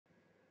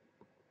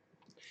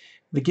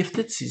The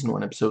Gifted Season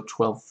 1 Episode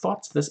 12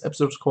 Thoughts. This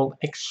episode is called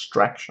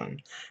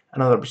Extraction.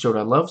 Another episode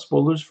I love.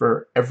 Spoilers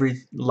for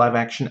every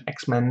live-action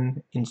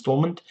X-Men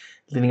installment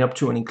leading up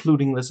to and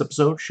including this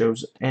episode,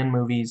 shows and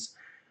movies.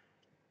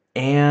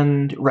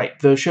 And, right,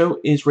 the show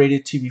is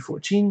rated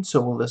TV-14,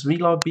 so will this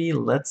vlog be?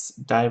 Let's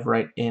dive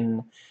right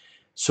in.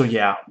 So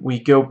yeah, we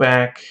go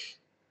back,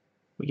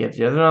 we get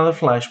yet another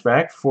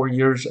flashback 4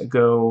 years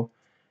ago,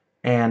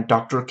 and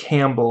Dr.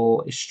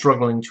 Campbell is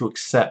struggling to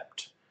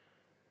accept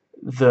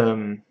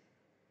the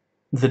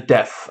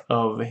death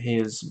of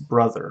his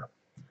brother.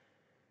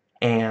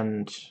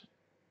 And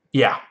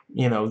yeah,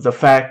 you know, the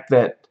fact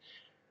that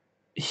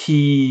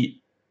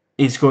he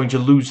is going to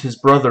lose his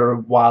brother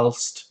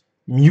whilst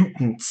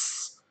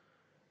mutants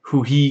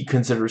who he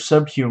considers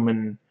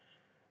subhuman,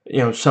 you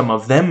know, some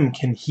of them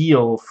can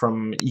heal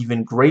from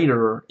even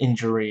greater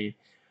injury.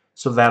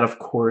 So that, of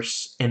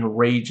course,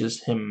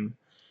 enrages him,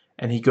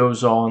 and he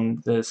goes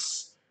on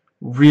this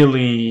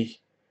really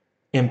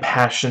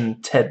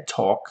impassioned TED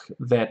Talk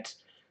that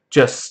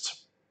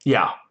just,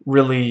 yeah,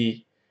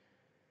 really,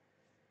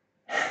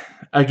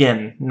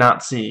 again,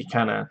 Nazi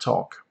kind of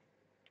talk.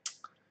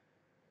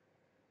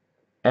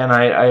 And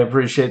I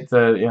appreciate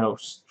the, you know,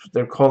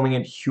 they're calling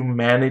it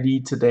Humanity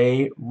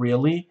Today,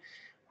 really?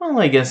 Well,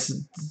 I guess,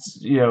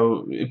 you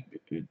know,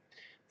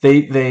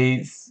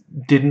 they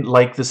didn't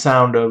like the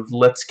sound of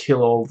let's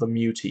kill all the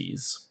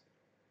muties.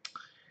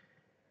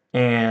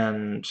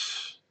 And,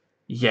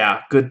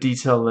 yeah, good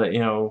detail that, you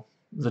know,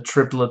 the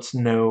triplets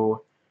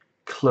know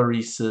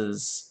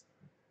Clarice's,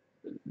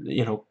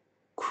 you know,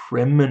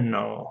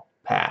 criminal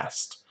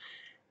past.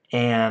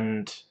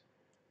 And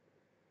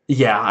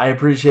yeah, I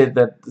appreciate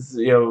that,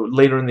 you know,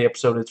 later in the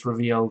episode it's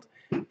revealed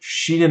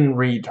she didn't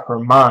read her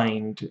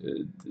mind.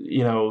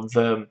 You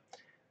know,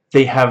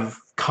 they have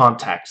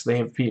contacts, they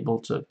have people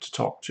to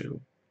talk to.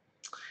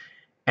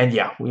 And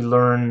yeah, we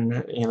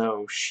learn, you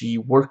know, she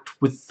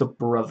worked with the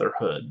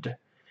Brotherhood.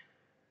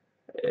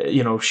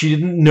 You know, she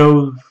didn't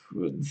know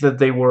that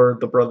they were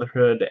the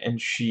Brotherhood, and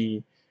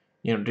she,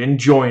 you know, didn't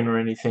join or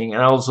anything.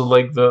 And I also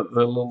like the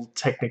little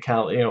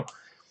technicality, you know,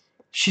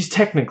 she's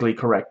technically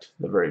correct,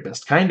 the very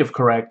best kind of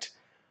correct.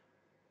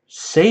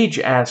 Sage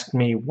asked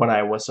me what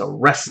I was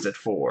arrested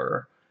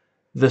for.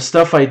 The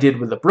stuff I did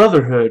with the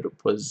Brotherhood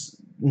was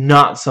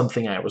not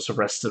something I was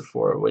arrested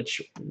for,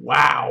 which,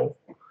 wow.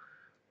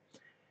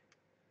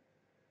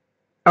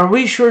 Are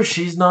we sure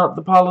she's not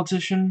the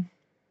politician?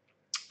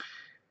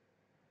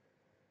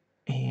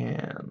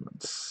 And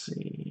let's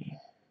see.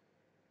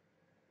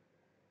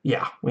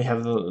 Yeah, we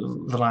have the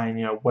line,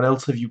 you know, what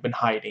else have you been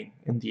hiding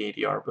in the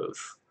ADR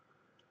booth?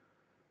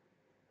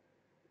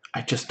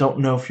 I just don't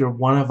know if you're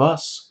one of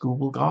us,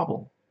 Google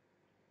Gobble.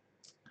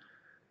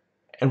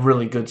 A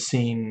really good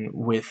scene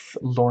with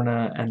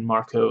Lorna and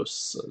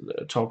Marcos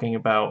talking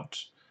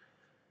about,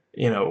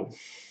 you know,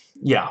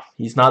 yeah,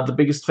 he's not the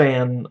biggest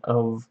fan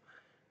of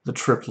the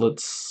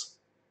triplets.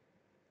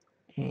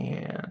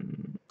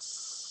 And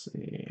let's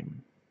see.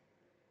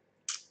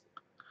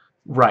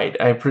 Right,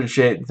 I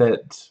appreciate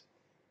that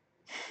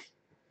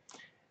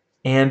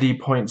Andy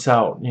points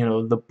out, you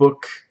know, the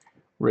book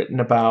written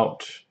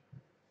about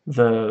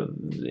the,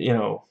 you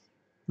know,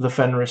 the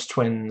Fenris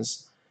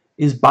twins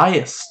is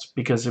biased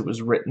because it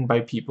was written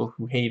by people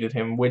who hated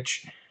him,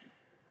 which,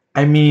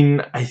 I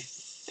mean, I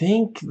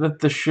think that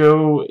the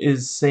show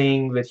is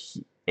saying that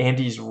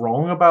Andy's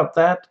wrong about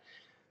that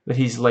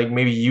he's, like,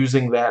 maybe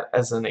using that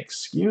as an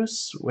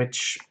excuse,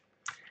 which,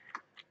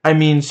 I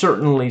mean,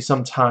 certainly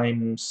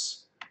sometimes,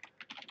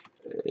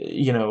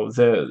 you know,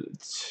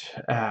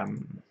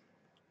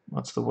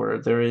 what's the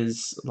word? There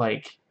is,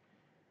 like,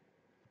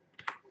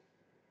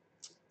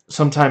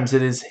 sometimes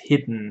it is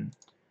hidden.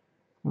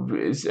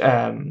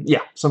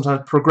 Yeah,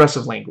 sometimes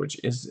progressive language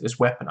is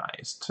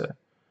weaponized.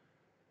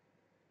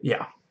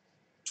 Yeah.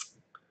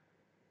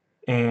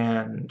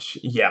 And,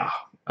 yeah,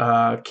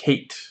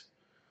 Kate.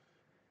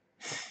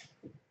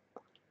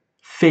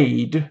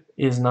 Fade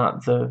is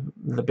not the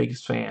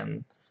biggest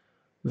fan.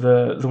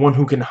 The one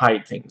who can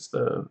hide things,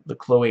 the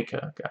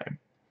cloaca guy.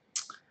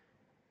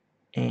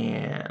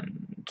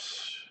 And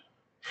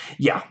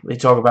yeah, they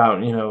talk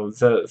about, you know,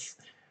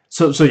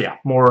 so yeah,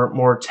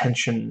 more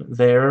tension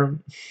there.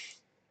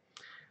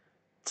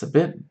 It's a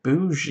bit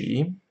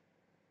bougie.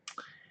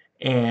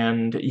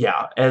 And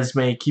yeah,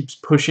 Esme keeps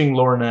pushing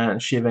Lorna,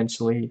 and she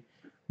eventually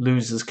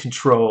loses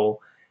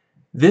control.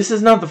 This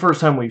is not the first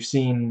time we've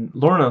seen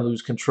Lorna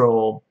lose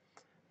control,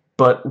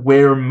 but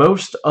where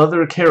most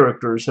other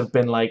characters have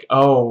been like,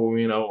 oh,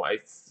 you know,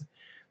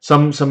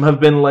 some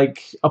have been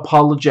like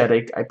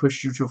apologetic, I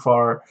pushed you too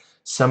far.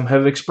 Some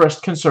have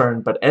expressed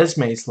concern, but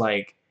Esme's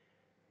like,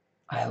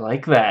 I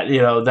like that, you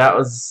know, that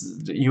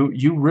was,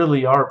 you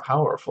really are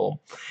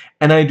powerful.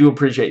 And I do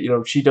appreciate, you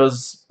know, she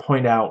does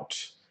point out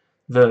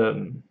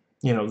the,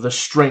 you know, the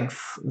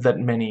strength that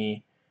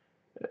many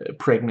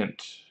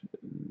pregnant,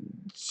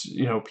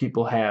 you know,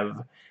 people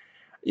have.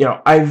 You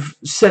know, I've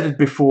said it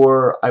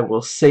before, I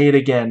will say it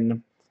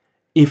again.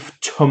 If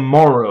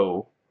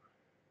tomorrow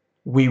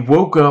we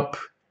woke up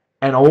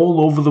and all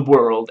over the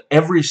world,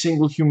 every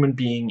single human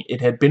being,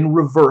 it had been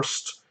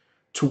reversed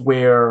to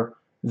where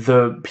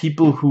the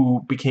people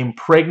who became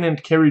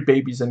pregnant, carried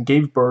babies, and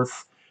gave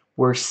birth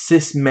were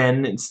cis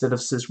men instead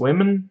of cis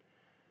women,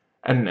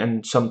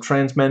 and some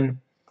trans men.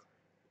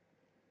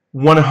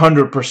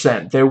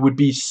 100%. There would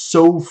be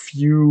so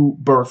few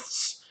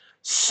births,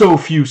 so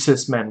few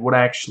cis men would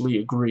actually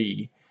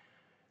agree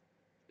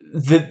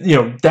that,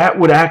 that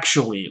would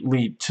actually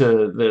lead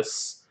to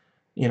this,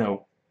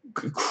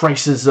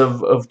 crisis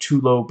of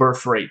too low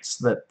birth rates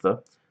that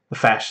the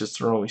fascists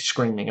are always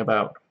screaming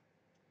about.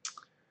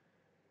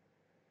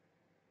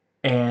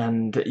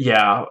 And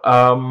yeah,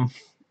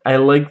 I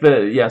like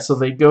that. Yeah, so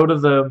they go to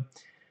the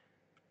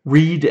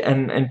Reed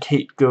and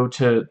Kate go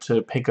to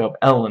pick up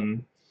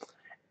Ellen,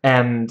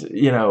 and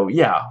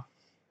yeah,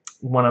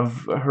 one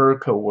of her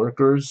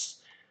co-workers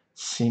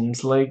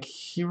seems like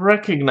he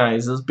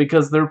recognizes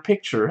because their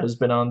picture has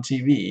been on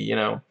TV,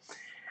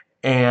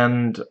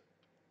 and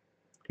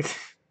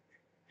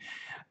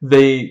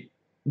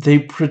they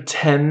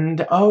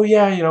pretend, oh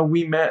yeah,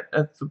 we met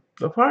at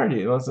the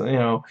party, wasn't,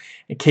 and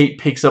Kate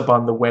picks up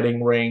on the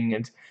wedding ring,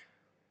 and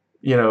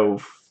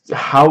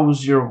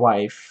how's your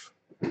wife?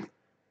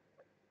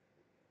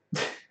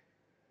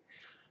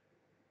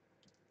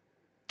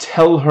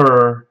 Tell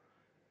her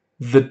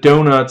the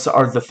donuts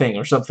are the thing,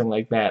 or something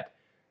like that.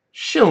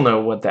 She'll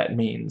know what that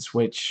means,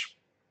 which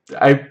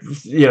at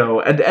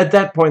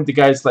that point the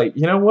guy's like,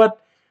 you know what?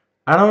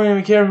 I don't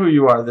even care who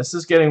you are. This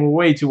is getting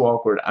way too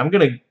awkward. I'm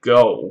gonna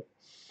go.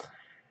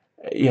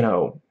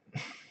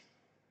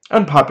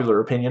 Unpopular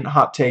opinion,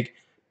 hot take,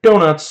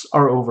 donuts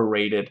are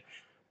overrated.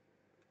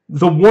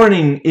 The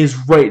warning is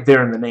right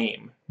there in the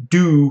name.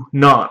 Do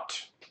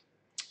not.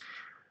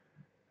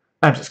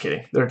 I'm just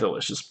kidding. They're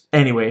delicious.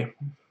 Anyway,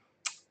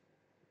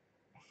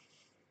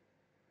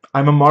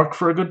 I'm a mark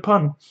for a good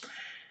pun.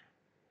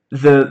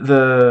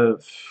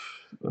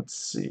 Let's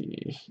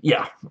see.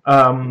 Yeah.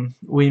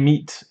 We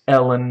meet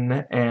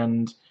Ellen,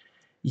 and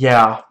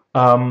yeah,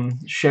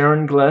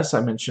 Sharon Gless, I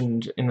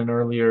mentioned in an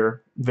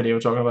earlier video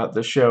talking about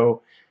the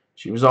show,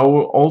 she was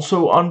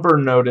also on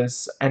Burn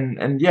Notice,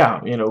 and yeah,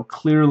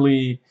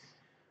 clearly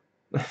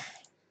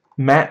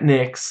Matt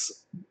Nix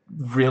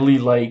really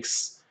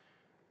likes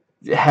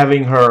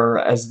having her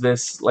as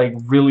this, like,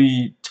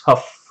 really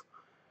tough,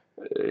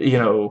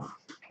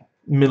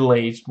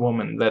 middle-aged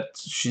woman, that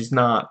she's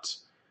not,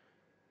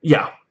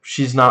 yeah,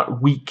 she's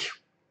not weak.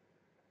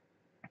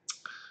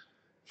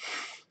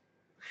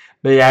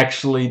 They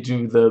actually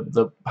do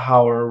the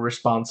power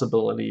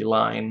responsibility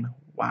line.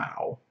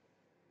 Wow.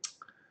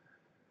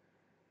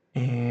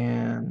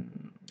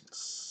 And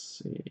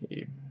let's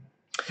see.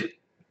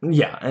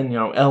 Yeah, and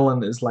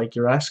Ellen is like,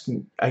 you're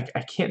asking, I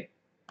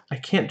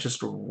can't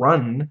just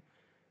run.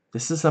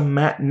 This is a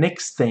Matt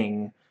Nix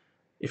thing.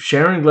 If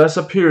Sharon Gless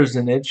appears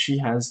in it, she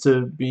has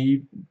to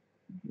be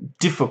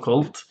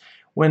difficult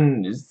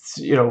when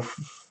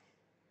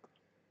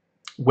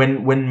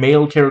when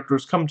male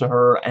characters come to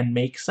her and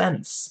make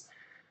sense.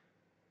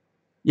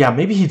 Yeah,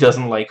 maybe he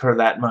doesn't like her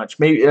that much.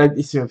 Maybe I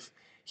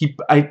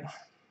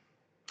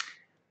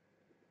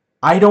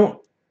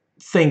don't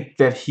think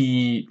that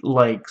he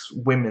likes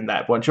women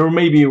that much, or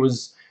maybe it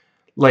was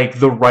like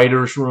the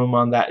writer's room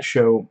on that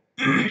show.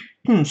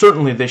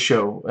 Certainly this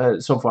show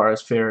so far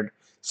has fared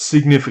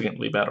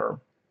significantly better.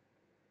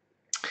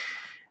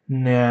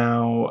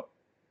 Now,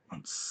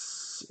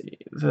 let's see,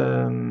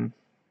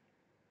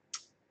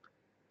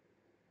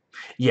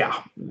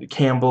 yeah,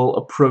 Campbell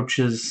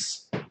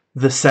approaches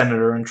the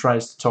senator and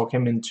tries to talk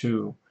him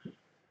into,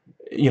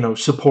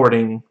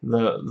 supporting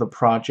the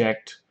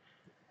project.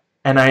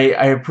 And I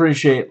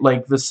appreciate,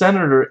 like, the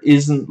senator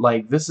isn't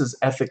like, this is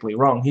ethically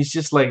wrong. He's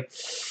just like,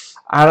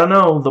 I don't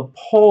know, the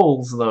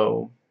polls,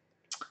 though.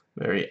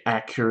 Very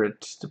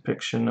accurate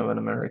depiction of an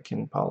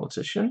American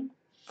politician.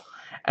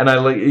 And I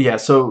like, yeah,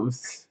 so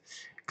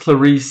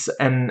Clarice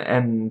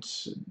and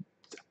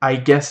I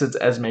guess it's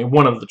Esme,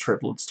 one of the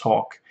triplets,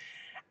 talk.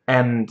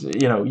 And,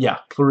 yeah,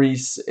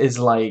 Clarice is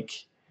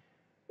like,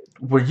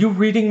 were you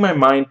reading my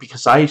mind?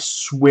 Because I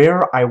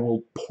swear I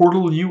will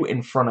portal you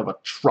in front of a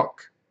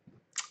truck.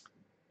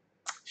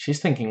 She's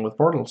thinking with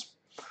portals.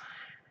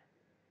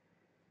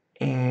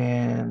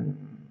 And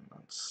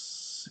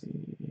let's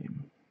see.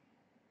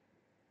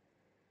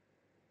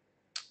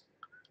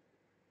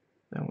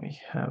 Then we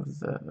have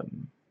the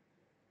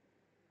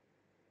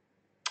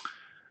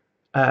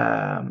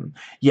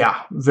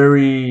yeah,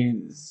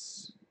 very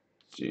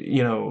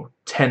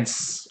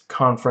tense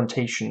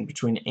confrontation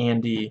between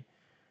Andy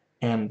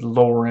and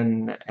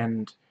Lauren,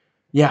 and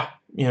yeah,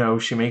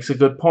 she makes a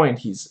good point.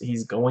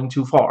 He's going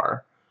too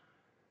far.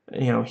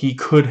 He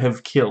could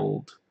have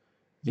killed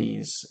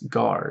these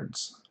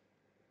guards.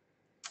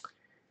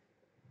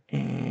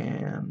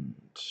 And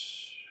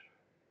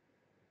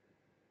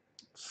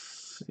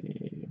let's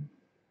see.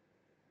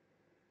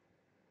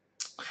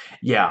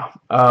 Yeah,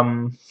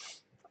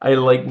 I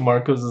like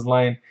Marcos's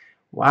line,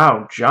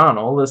 wow, John,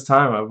 all this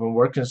time I've been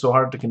working so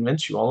hard to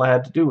convince you. All I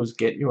had to do was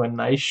get you a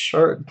nice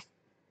shirt.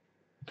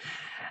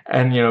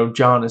 And, you know,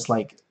 John is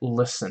like,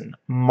 listen,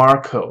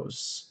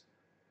 Marcos,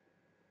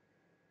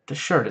 the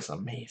shirt is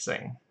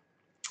amazing.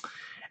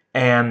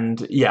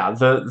 And, yeah,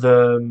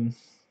 the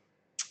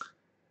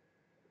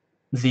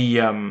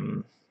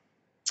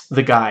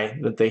guy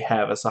that they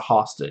have as a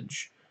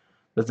hostage,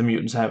 that the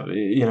mutants have,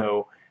 you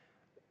know,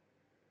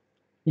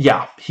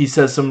 yeah, he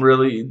says some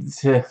really...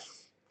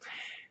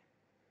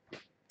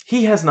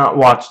 He has not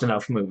watched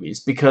enough movies,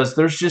 because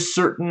there's just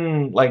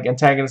certain, like,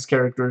 antagonist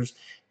characters,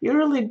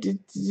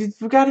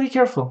 you've got to be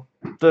careful.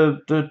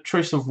 The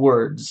choice of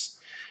words.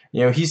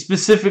 You know, he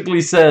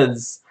specifically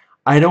says,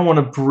 I don't want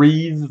to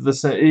breathe the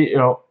same, you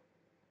know,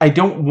 I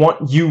don't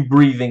want you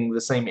breathing the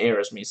same air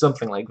as me,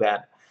 something like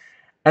that.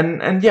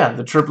 And yeah,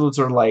 the triplets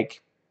are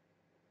like,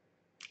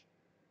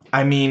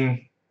 I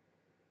mean,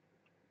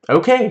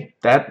 okay,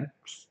 that,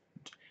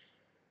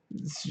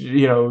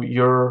 you know,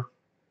 you're,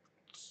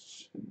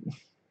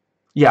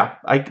 yeah,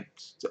 I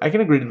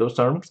can agree to those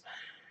terms.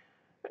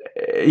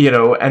 You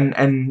know,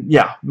 and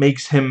yeah,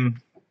 makes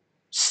him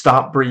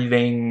stop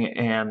breathing,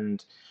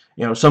 and,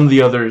 you know, some of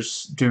the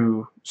others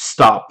do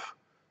stop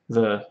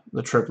the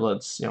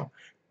triplets, you know,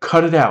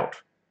 cut it out,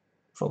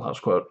 Full House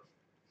quote.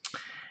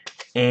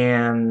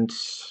 And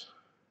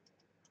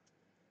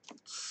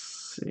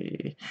let's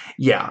see,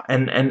 yeah,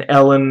 and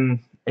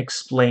Ellen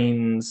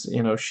explains,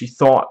 you know, she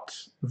thought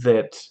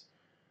that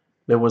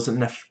there was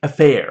an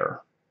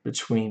affair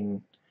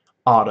between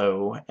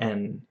Otto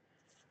and,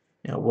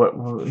 you know, what,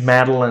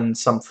 Madeline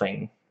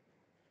something.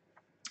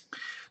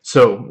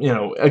 So, you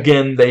know,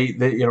 again, they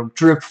you know,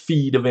 drip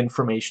feed of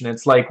information.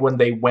 It's like when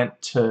they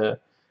went to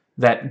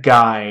that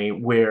guy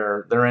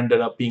where there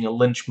ended up being a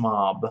lynch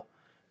mob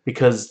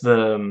because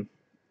the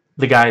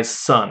guy's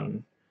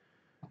son,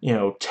 you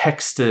know,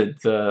 texted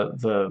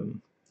the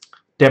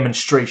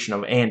demonstration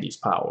of Andy's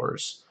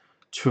powers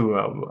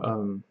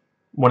to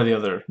one of the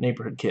other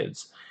neighborhood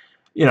kids.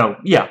 You know,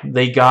 yeah,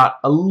 they got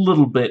a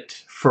little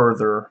bit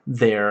further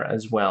there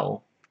as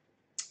well.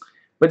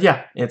 But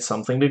yeah, it's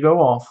something to go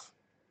off,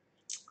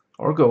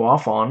 or go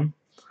off on.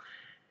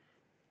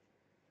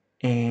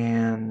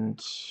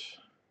 And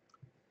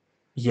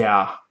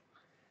yeah,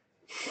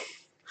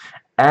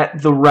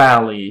 at the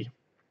rally,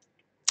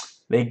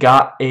 they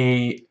got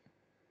a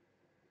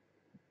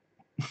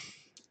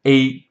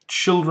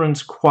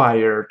children's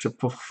choir to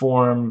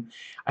perform,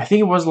 I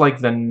think it was like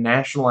the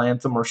national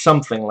anthem or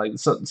something, like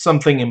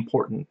something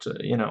important,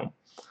 you know.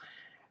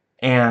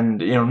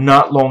 And, you know,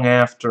 not long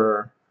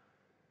after,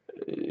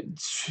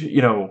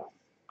 you know,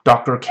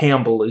 Dr.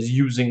 Campbell is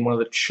using one of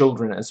the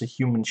children as a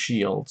human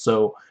shield.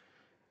 So,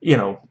 you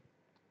know,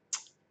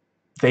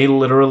 they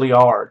literally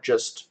are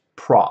just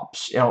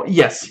props. You know,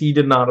 yes, he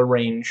did not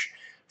arrange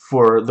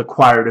for the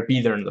choir to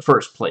be there in the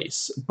first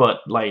place,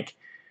 but, like,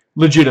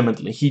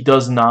 legitimately, he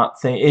does not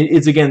think...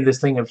 It's, again, this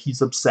thing of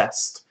he's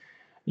obsessed.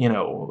 You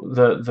know,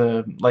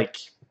 like...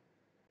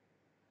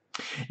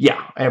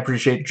 Yeah, I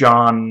appreciate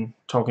John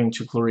talking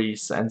to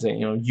Clarice and saying,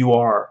 you know, you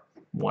are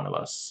one of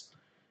us.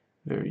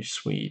 Very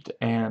sweet.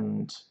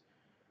 And,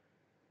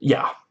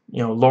 yeah,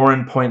 you know,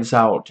 Lauren points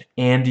out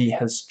Andy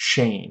has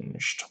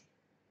changed.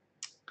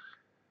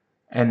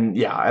 And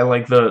yeah, I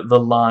like the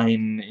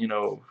line, you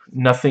know,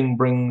 nothing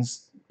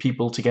brings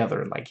people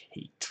together like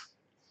hate.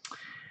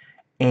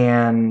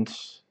 And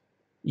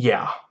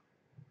yeah,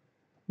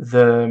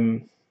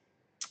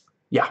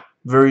 yeah,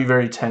 very,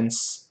 very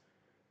tense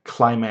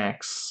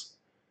climax.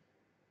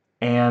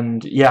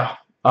 And yeah,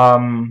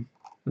 the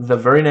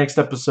very next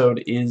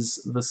episode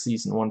is the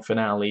season 1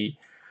 finale.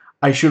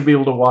 I should be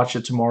able to watch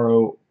it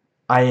tomorrow.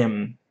 I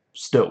am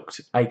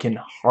stoked. I can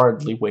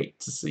hardly wait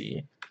to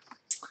see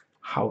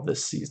how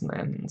this season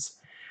ends.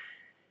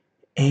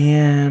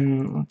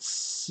 And let's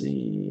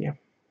see.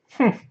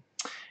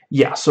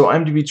 Yeah, so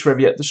IMDb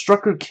trivia. The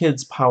Strucker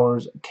kids'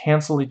 powers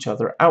cancel each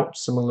other out,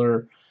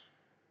 similar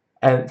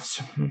as...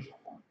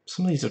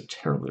 Some of these are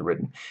terribly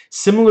written.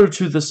 Similar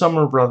to the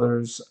Summer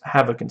Brothers,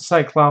 Havoc and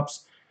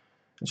Cyclops,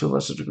 and to a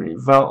lesser degree.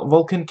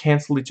 Vulcan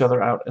cancel each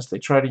other out as they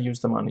try to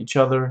use them on each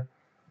other.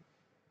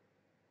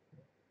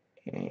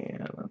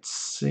 And let's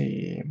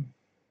see.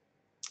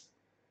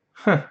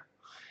 Huh.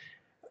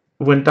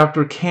 When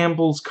Dr.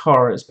 Campbell's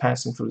car is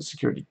passing through the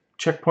security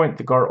checkpoint,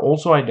 the guard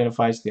also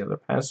identifies the other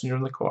passenger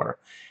in the car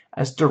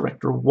as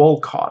Director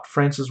Walcott.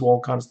 Francis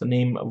Walcott is the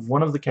name of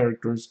one of the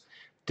characters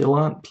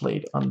Dillant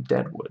played on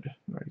Deadwood.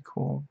 Very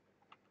cool.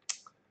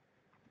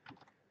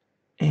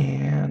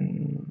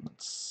 And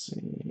let's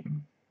see.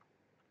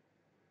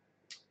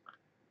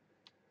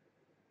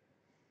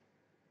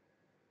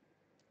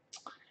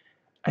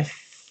 I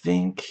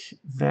think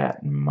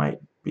that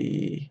might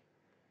be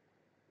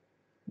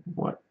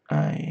what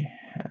I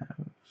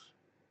have.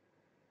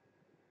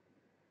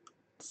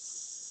 Let's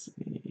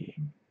see.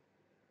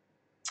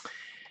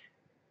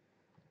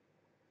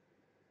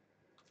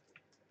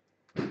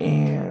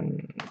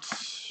 And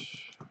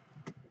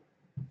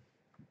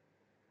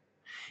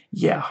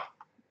yeah,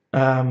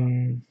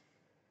 let's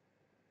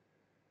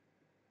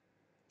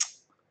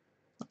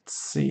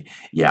see.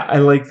 Yeah, I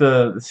like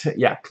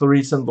yeah,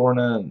 Clarice and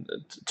Lorna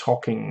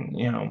talking,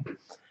 you know.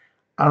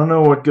 I don't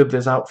know what good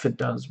this outfit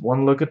does.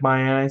 One look at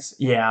my eyes.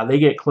 Yeah, they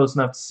get close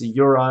enough to see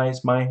your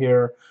eyes, my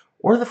hair,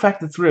 or the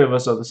fact that three of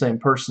us are the same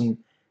person.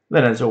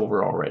 Then it's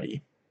over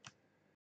already.